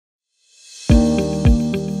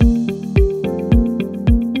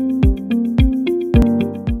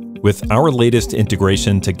With our latest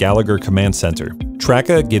integration to Gallagher Command Center,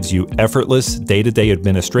 Traka gives you effortless day-to-day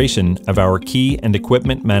administration of our key and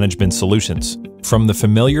equipment management solutions from the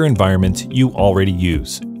familiar environment you already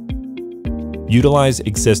use. Utilize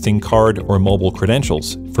existing card or mobile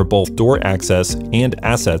credentials for both door access and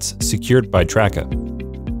assets secured by Traka.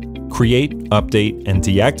 Create, update, and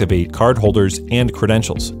deactivate cardholders and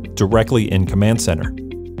credentials directly in Command Center,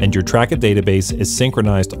 and your Traka database is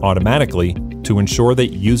synchronized automatically to ensure that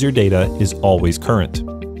user data is always current.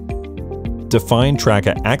 Define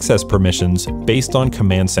Traka access permissions based on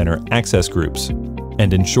Command Center access groups,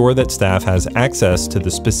 and ensure that staff has access to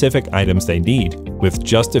the specific items they need with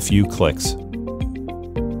just a few clicks.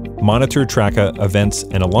 Monitor Traka events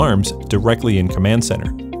and alarms directly in Command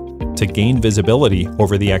Center to gain visibility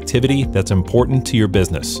over the activity that's important to your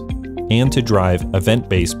business and to drive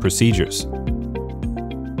event-based procedures.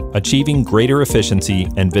 Achieving greater efficiency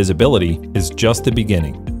and visibility is just the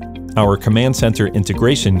beginning. Our Command Center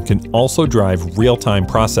integration can also drive real-time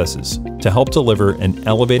processes to help deliver an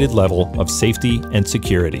elevated level of safety and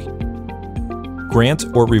security. Grant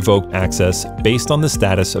or revoke access based on the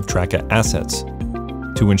status of Traka assets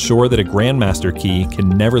to ensure that a Grandmaster key can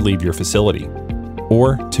never leave your facility,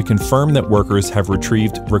 or to confirm that workers have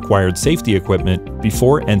retrieved required safety equipment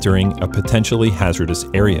before entering a potentially hazardous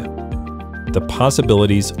area. The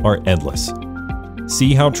possibilities are endless.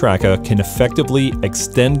 See how Traka can effectively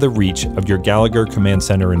extend the reach of your Gallagher Command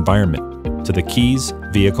Center environment to the keys,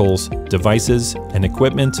 vehicles, devices, and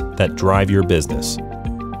equipment that drive your business.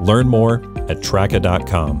 Learn more at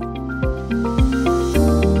Traka.com.